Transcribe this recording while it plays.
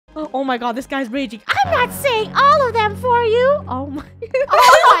Oh my god, this guy's raging. I'm not saying all of them for you. Oh my.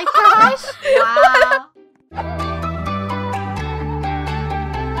 Oh my gosh. Wow.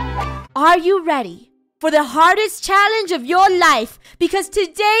 Are you ready for the hardest challenge of your life? Because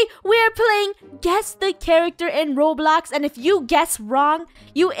today we're playing Guess the Character in Roblox. And if you guess wrong,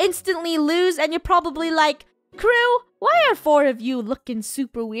 you instantly lose. And you're probably like, Crew, why are 4 of you looking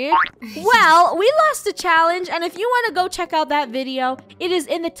super weird? Well, we lost the challenge. And if you want to go check out that video, it is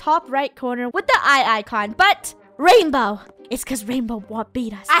in the top right corner with the eye icon. But Rainbow, it's because Rainbow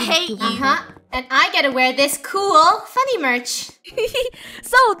beat us. I hate you. And I get to wear this cool Funneh merch.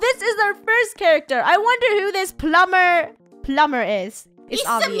 So this is our first character. I wonder who this plumber is. It's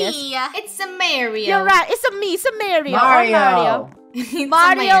obvious. Me. It's a Mario. You're right. It's a me. It's a Mario. Mario. Or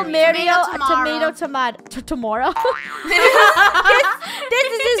Mario. Mario. Tomato. Tomorrow. this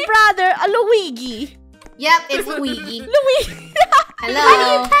is his brother, Luigi. Yep, it's Luigi. Luigi.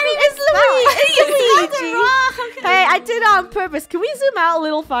 Hello. It's Luigi. Hey, I did it on purpose. Can we zoom out a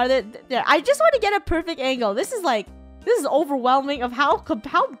little farther? There. I just want to get a perfect angle. This is overwhelming of how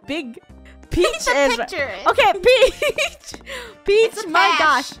big Peach is. Okay, Peach, my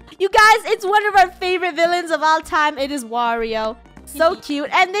gosh. You guys, it's one of our favorite villains of all time. It is Wario. So cute.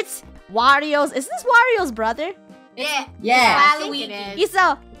 And it's Wario's. Is this Wario's brother? Yeah. Yeah. Waluigi. It's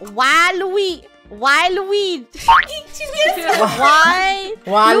a Waluigi. Waluigi.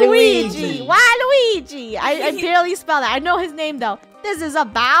 Waluigi. Waluigi. I barely spell that. I know his name though. This is a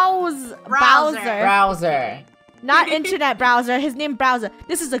Bowser. Not internet browser. His name Browser.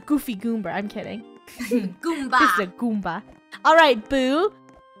 This is a Goofy Goomba. I'm kidding. Goomba. This is a Goomba. All right, Boo.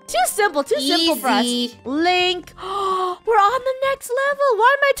 Too simple for us. Link. We're on the next level.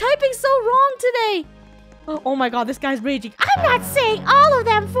 Why am I typing so wrong today? Oh my god, this guy's raging. I'm not saying all of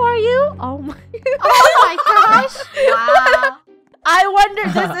them for you. Oh my gosh. Wow. I wonder,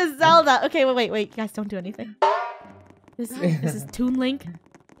 this is Zelda. Okay, wait. Guys, don't do anything. This is Toon Link.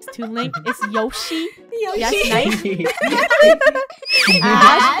 It's Toon Link. It's Yoshi. Yes, nice.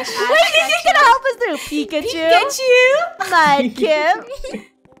 Ash. Wait, he's gonna help us through. Pikachu. Mudkip.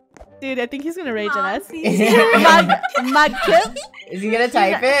 Dude, I think he's gonna rage at us. Mudkip. Is he gonna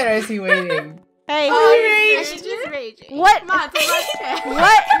type it or is he waiting? Hey, She's raging. What?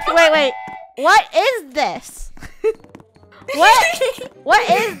 Wait. What is this? What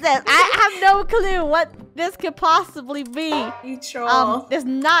is this? I have no clue what this could possibly be. You troll. There's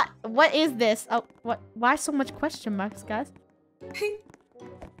not. What is this? Oh, what? Why so much question marks, guys?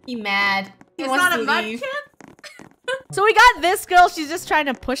 He mad. It's not a mudkip? So we got this girl. She's just trying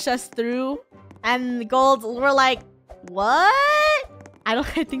to push us through, and the golds. We're like, what? I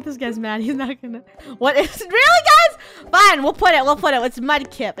think this guy's mad. He's not gonna. What is really, guys? Fine, we'll put it. It's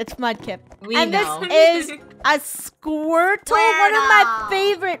Mudkip. It's Mudkip. And know. This is a Squirtle, one of my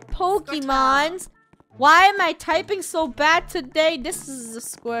favorite Pokemons. Why am I typing so bad today? This is a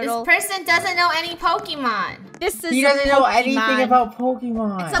Squirtle. This person doesn't know any Pokemon. He doesn't know anything about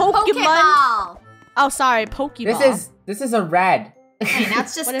Pokemon. It's a Pokeball. Oh, sorry, Pokeball. This is a red. Okay, now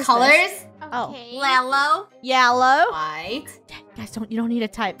it's just What is colors. Oh. Yellow. White. White. Guys, you don't need to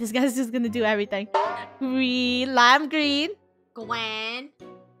type. This guy's just gonna do everything. Green, lime green. Gwen.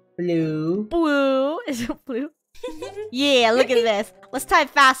 Blue. Blue. Is it blue? Yeah, look at this. Let's type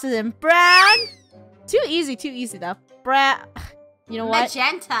faster than brown. Too easy though. Brown. You know what?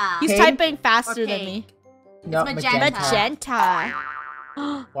 Magenta. He's typing faster than me. No, Magenta.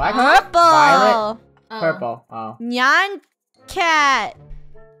 What? Purple. Violet. Purple. Oh. Nyan cat.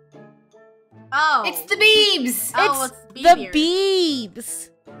 Oh. It's the Beebs. It's the Beebs.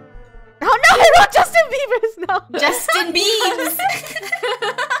 Oh no, I wrote Justin Bieber's. No. Justin Beebs.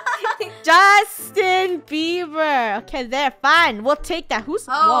 Justin Bieber. Okay, there. Fine. We'll take that. Who's?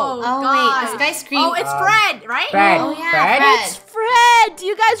 Oh, Whoa. wait. This guy's screaming. Oh, it's Fred, right? Fred. Oh, yeah, Fred. It's Fred. Do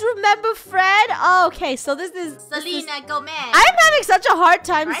you guys remember Fred? Oh, okay. So this is Selena Gomez. I'm having such a hard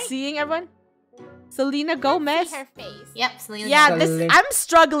time Right? seeing everyone. Selena Gomez. See her face. Yep, Selena Yeah, Gomez. I'm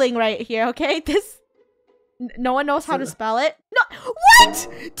struggling right here. Okay, no one knows how to spell it. No, what?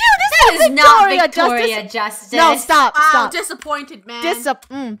 Dude, this is not Victoria Justice. No, stop. Disappointed, man.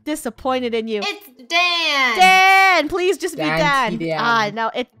 Disappointed in you. It's Dan. Dan, please just be Dan. Dan. No,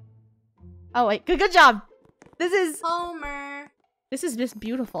 it. Oh wait, good job. This is Homer. This is just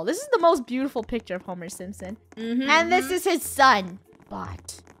beautiful. This is the most beautiful picture of Homer Simpson. Mm-hmm, And this is his son,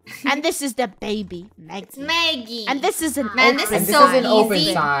 Bart. And this is the baby, Maggie. Maggie. And this is an Man, open. this And is this so is an open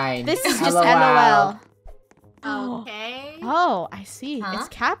easy. sign. This is just LOL. LOL. Okay. Oh, I see. Huh? It's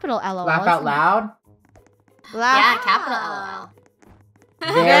capital LOL. Laugh out loud. Yeah, capital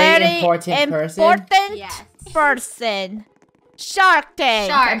LOL. Very important person. Important Yes. person. Shark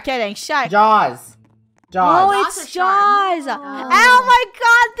Tank. Shark. I'm kidding. Shark. Jaws. Oh, Jaws. it's Jaws or Jaws. shark? Oh my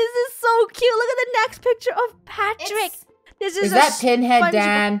God, this is so cute. Look at the next picture of Patrick. This Is a that Pinhead SpongeBob-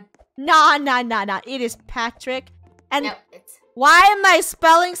 Dan? Nah. It is Patrick. And Nope, it's... why am I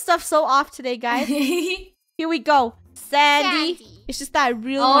spelling stuff so off today, guys? Here we go. Sandy. Sandy. It's just that I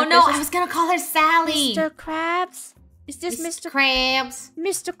really Oh want no, this I was gonna call her Sally. Mr. Krabs. Is this Mr. Krabs?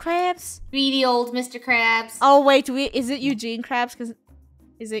 Mr. Krabs? Greedy old Mr. Krabs. Oh wait, is it Eugene Krabs? Cause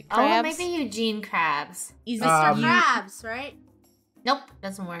is it Krabs? Oh, maybe Eugene Krabs. Is it Mr. Um, Krabs, right? Nope,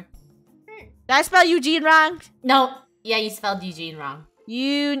 doesn't work. Did I spell Eugene wrong? No, yeah, you spelled Eugene wrong.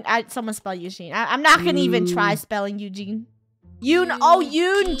 Someone spelled Eugene. I'm not gonna even try spelling Eugene.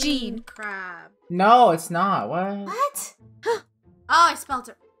 Eugene. Crab. No, it's not. What? What? Oh, I spelled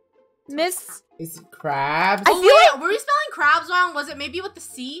it. Miss. Is it crabs? I Oh, feel wait, were we spelling crabs wrong? Was it maybe with the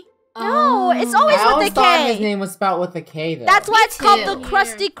C? No, it's always I with always the thought K. his name was spelled with a K though. That's why Me it's called the too.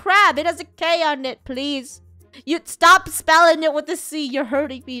 Krusty Krab. It has a K on it, please. You stop spelling it with a C. You're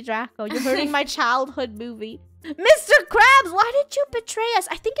hurting me, Draco. You're hurting my childhood movie. Mr. Krabs, why did you betray us?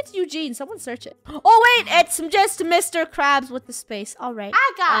 I think it's Eugene. Someone search it. Oh, wait, it's just Mr. Krabs with the space. All right.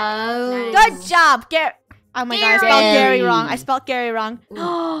 I got Oh. Good job, Gary. Oh my God, I spelled Gary Gary. wrong. I spelled Gary wrong.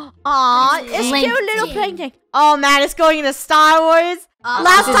 Aw, It's it's cute little LinkedIn. painting. Oh man, it's going into Star Wars. it.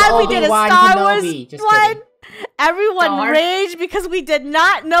 Last This is time we did a Obi-Wan Star Kenobi. Wars Just one, kidding. everyone Darn. raged because we did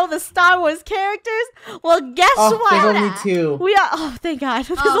not know the Star Wars characters. Well, guess Oh, what? there's only two. We are. Oh, thank God.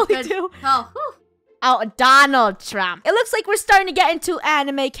 There's Oh, only good. two. Oh, whew. Oh, Donald Trump. It looks like we're starting to get into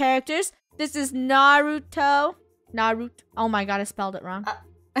anime characters. This is Naruto. Oh my God, I spelled it wrong.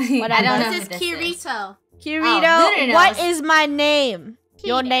 I don't know This who is Kirito. Kirito, Lunar what knows. is my name?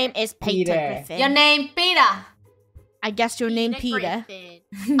 Your Peter. name is Peter Peter. Griffin. Your name, Peter. I guess your name Peter. Griffin.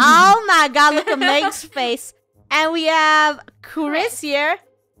 Oh my God, look at Meg's face. And we have Chris here.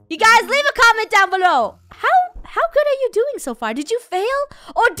 You guys, leave a comment down below. How good are you doing so far? Did you fail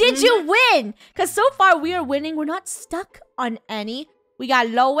or did you win? Because so far we are winning. We're not stuck on any. We got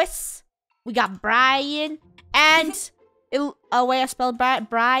Lois. We got Brian. And, oh wait, I spelled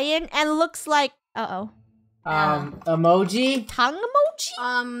Brian. And looks like, Emoji. tongue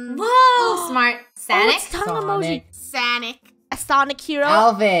emoji? Whoa, smart. Oh, Sonic. it's tongue emoji. Sonic. A Sonic hero.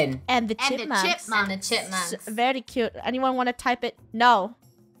 Alvin. And the And the chipmunks. chipmunks. And the chipmunks. Very cute. Anyone want to type it? No.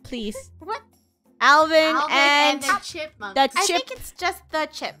 Please. What? Alvin, Alvin and the chipmunk. the I chip. think it's just the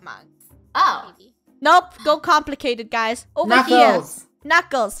chipmunks. Oh. Maybe. Nope. Go complicated, guys. Over Knuckles. here.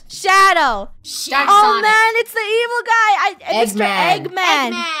 Knuckles. Shadow. Dark Oh Sonic. man, it's the evil guy. Mr. Eggman.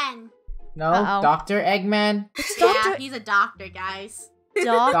 Eggman. Eggman. No, Uh-oh. Dr. Eggman. It's Yeah, Dr. he's a doctor, guys.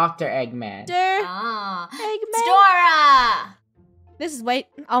 Dr. Eggman. Ah. Eggman. Dora. This is wait.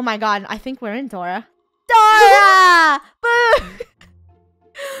 Oh my God. I think we're in Dora. Dora.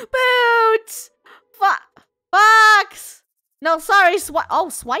 Boots. Fox. No, sorry.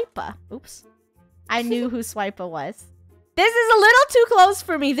 Swiper. Oops. I knew who Swiper was. This is a little too close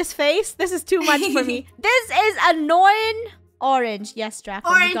for me. This face. This is too much for me. This is annoying orange. Yes, Draco.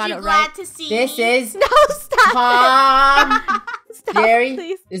 Orange, You got you it glad right. to see This me? is No, stop Tom. it. Stop, Jerry.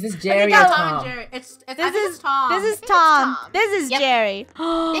 please. Is this Jerry think or I'll- Tom and Tom? Jerry. I This think is it's Tom. This is it's Tom. Tom. This is Yep. Jerry.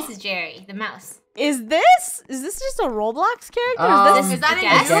 This is Jerry, the mouse. Is this just a Roblox character? Is that a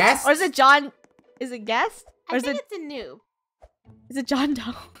guest? new? Guest? Or is it John? Is it guest? Or I is think it it's a noob. is it John Doe?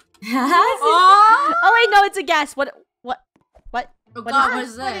 Oh, Oh wait, no, it's a guest. What? oh What God,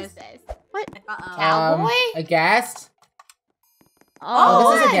 is what What is is this? this? Uh-oh. Cowboy? A guest?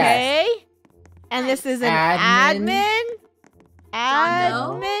 Oh, this is a guest. okay. And this is an Admin. John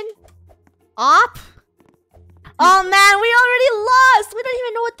Doe? Admin. Op. Oh man, we already lost. We don't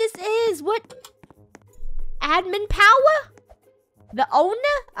even know what this is. What? Admin power? The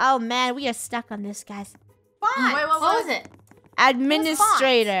owner? Oh man, we are stuck on this, guys. Font. Wait, What was it?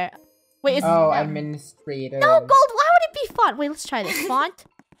 Administrator. Wait, it's Oh, administrator. no gold. Why would it be font? Wait, let's try this. Font.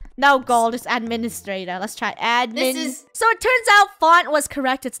 No gold. It's administrator. Let's try admin. This is- So it turns out font was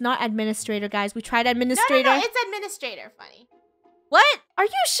correct. It's not administrator, guys. We tried administrator. No, it's administrator. Funny. What? Are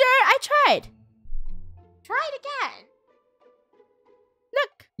you sure? I tried. Try it again.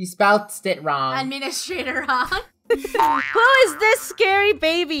 Look. You spelled it wrong. Administrator, huh? Who is this scary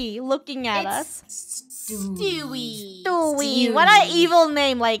baby looking at us? Stewie. Stewie. What an evil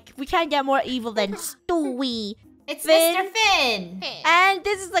name. Like, we can't get more evil than Stewie. It's Finn. Mr. Finn. And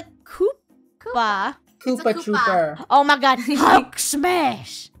this is like Koopa. It's a Koopa Koopa. Trooper. Oh my god. Hulk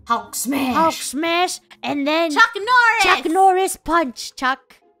smash. Hulk smash. Hulk smash. And then Chuck Norris. Chuck Norris punch.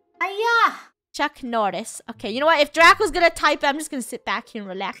 Chuck. Hiya. Chuck Norris. Okay, you know what? If Draco's gonna type it, I'm just gonna sit back here and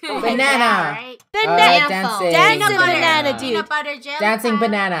relax. Banana. Right? Dancing. Dancing Peanut butter. banana, dude. Peanut butter jelly. Dancing time.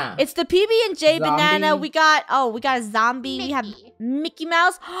 banana. It's the PB&J banana. Zombie. We got a zombie. We have Mickey. Mickey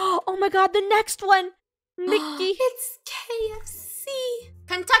Mouse. Oh my god, the next one. Mickey. It's KFC.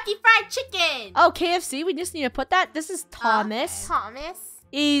 Kentucky Fried Chicken. Oh, KFC. We just need to put that. This is Thomas. Thomas.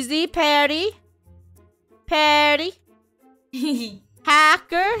 Easy. Perry. Perry.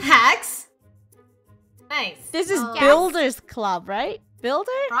 Hacker. Hacks. Nice. This is Oh. Builders Club, right?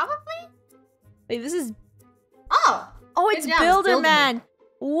 Builder? Probably. Wait, this is... Oh, Oh, it's Good job, it's Builder Builder Man.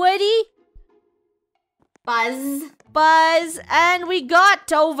 Woody. Buzz. Buzz. And we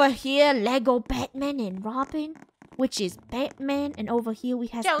got over here Lego Batman and Robin, which is Batman. And over here we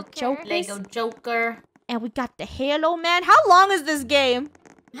have the Joker. Joker. Lego Joker. And we got the Halo Man. How long is this game?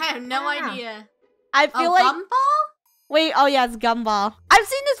 I have no Wow. idea. I feel like... Gumball? Wait, oh yeah, it's Gumball. I've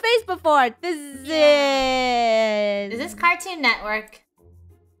seen this face before. This is... Is this Cartoon Network?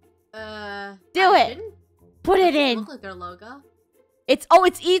 Do I it. didn't Put it in. Look like their logo. It's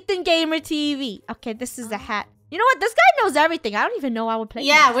Ethan Gamer TV. Okay, this is the hat. You know what? This guy knows everything. I don't even know why we're playing.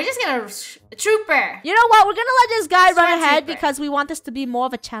 Yeah, this. we're just gonna Trooper. You know what? We're gonna let this guy run ahead Stormtrooper. because we want this to be more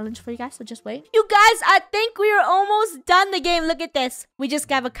of a challenge for you guys. So just wait. You guys, I think we are almost done the game. Look at this. We just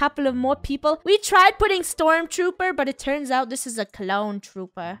got a couple of more people. We tried putting Stormtrooper, but it turns out this is a clone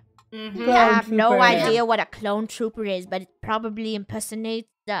trooper. Mm-hmm. I have no Trooper. idea what a clone trooper is, but it probably impersonates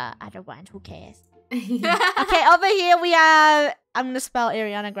the other one. Who cares? Okay, over here we have... I'm gonna spell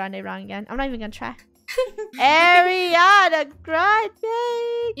Ariana Grande wrong again. I'm not even gonna try. Ariana Grande.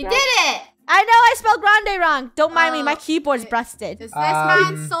 You did it. I know I spelled Grande wrong. Don't mind me. My keyboard's busted. Is this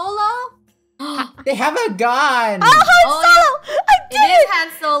Han Solo? They have a gun. Oh, Han Solo! I It did is it! Han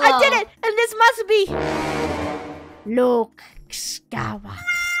Solo. I did it! And this must be... Luke Skywalker.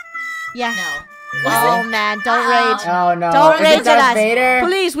 Yeah. No. Oh, man. Don't rage. Oh no. Don't Is rage it at Darth us. Vader?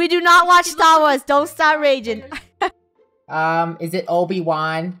 Please, we do not watch Star Wars. Don't start raging. Is it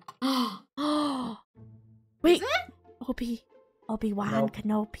Obi-Wan? Wait. Obi-Wan Nope.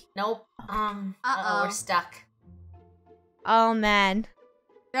 Kenobi. Nope. Uh-oh. We're stuck. Oh, man.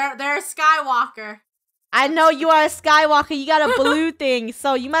 They're a Skywalker. I know you are a Skywalker. You got a blue thing,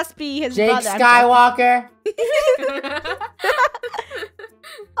 so you must be his Jake brother. I'm Skywalker?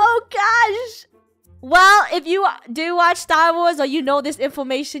 Oh gosh. Well, if you do watch Star Wars or you know this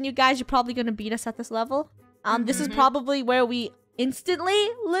information, you guys, you're probably gonna beat us at this level. This is probably where we instantly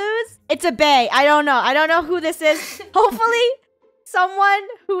lose. It's a Bay. I don't know. I don't know who this is. Hopefully, someone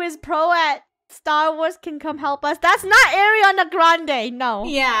who is pro at Star Wars can come help us. That's not Ariana Grande. No.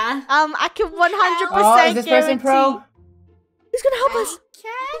 Yeah. I can 100% Oh, is this person pro? guarantee- Who's gonna help us?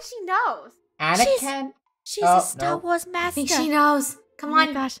 Okay, she knows. Anakin? She's Oh, a Star no. Wars I master. think she knows. Come Oh my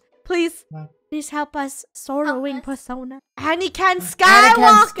on. gosh. Please. What? Please help us. Sorrowing Help us. persona. Anakin Anakin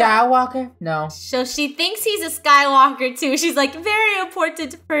Skywalker. Skywalker? No. So she thinks he's a Skywalker too. She's like very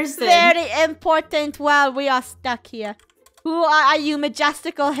important person. Very important while we are stuck here. Who are you,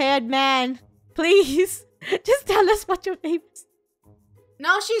 majestical haired man? Please. Just tell us what your name is.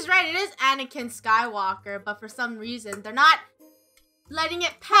 No, she's right. It is Anakin Skywalker, but for some reason they're not letting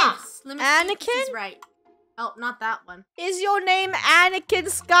it pass. Let me see if this is Anakin? right. Oh, not that one. Is your name Anakin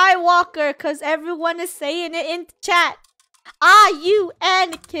Skywalker? Because everyone is saying it in chat. Are you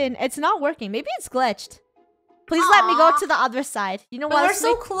Anakin? It's not working. Maybe it's glitched. Please let me go Aw. to the other side. You know But what? we're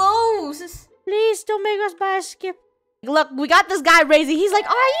so close. Please don't make us buy a skip. Look, we got this guy raising. He's like,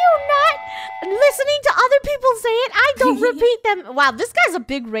 are you not listening to other people say it? I don't repeat them. Wow, this guy's a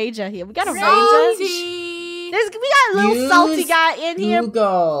big rager here. We got a rager. Salty. We got a little salty guy in here.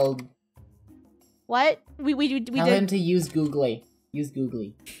 Google. What? We Tell him did. to use Googly. Use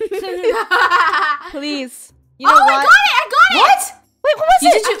Googly. Please. You know Oh, what? I got it! What? Wait, what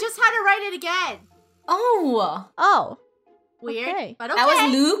was it? I just had to write it again. Oh. Oh. Weird, Okay. but okay. That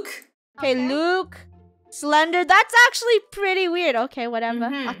was Luke. Okay, Luke. Slender. That's actually pretty weird. Okay, whatever.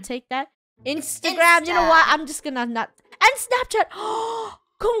 Mhm. I'll take that. Instagram. You know what? I'm just gonna not. And Snapchat. Oh,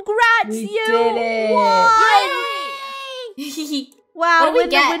 congrats, We you did it. won. Yay! Wow, What do we win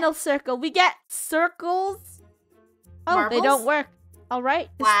get? the winner circle. We get circles. Oh, they Marbles? don't work. All right.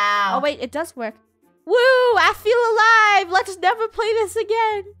 Wow. Oh, wait, it does work. Woo! I feel alive. Let's never play this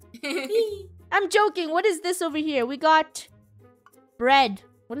again. I'm joking. What is this over here? We got bread.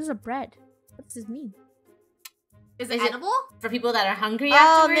 What is a bread? What does this mean? Is it Is it- edible? For people that are hungry Oh,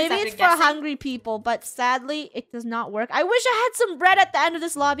 afterwards. maybe after it's for guessing? hungry people, but sadly, it does not work. I wish I had some bread at the end of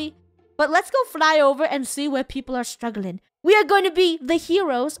this lobby. But let's go fly over and see where people are struggling. We are going to be the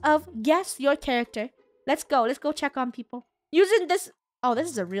heroes of Guess Your Character. Let's go. Let's go check on people. Using this... Oh, this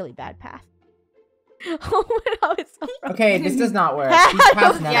is a really bad path. Oh my god, it's so wrong. Okay, this does not work. How- These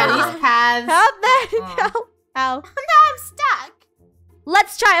paths never Yeah, work. these paths. How that? Oh. How? Now I'm stuck.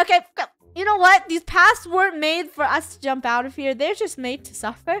 Let's try. Okay, you know what? These paths weren't made for us to jump out of here. They're just made to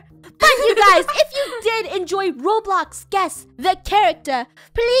suffer. But you guys, if you did enjoy Roblox Guess the Character,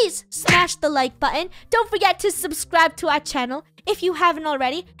 please smash the like button. Don't forget to subscribe to our channel if you haven't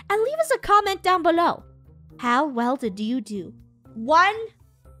already. And leave us a comment down below. How well did you do? 1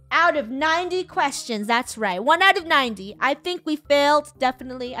 out of 90 questions. That's right. 1 out of 90. I think we failed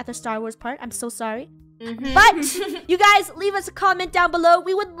definitely at the Star Wars part. I'm so sorry. But you guys, leave us a comment down below.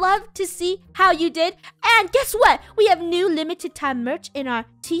 We would love to see how you did. And guess what? We have new limited time merch in our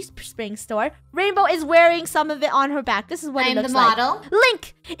Teespring store. Rainbow is wearing some of it on her back. This is what it I'm the looks like. model.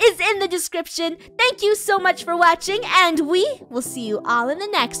 Link is in the description. Thank you so much for watching, and we will see you all in the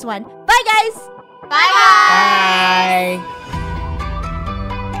next one. Bye, guys! Bye. Bye.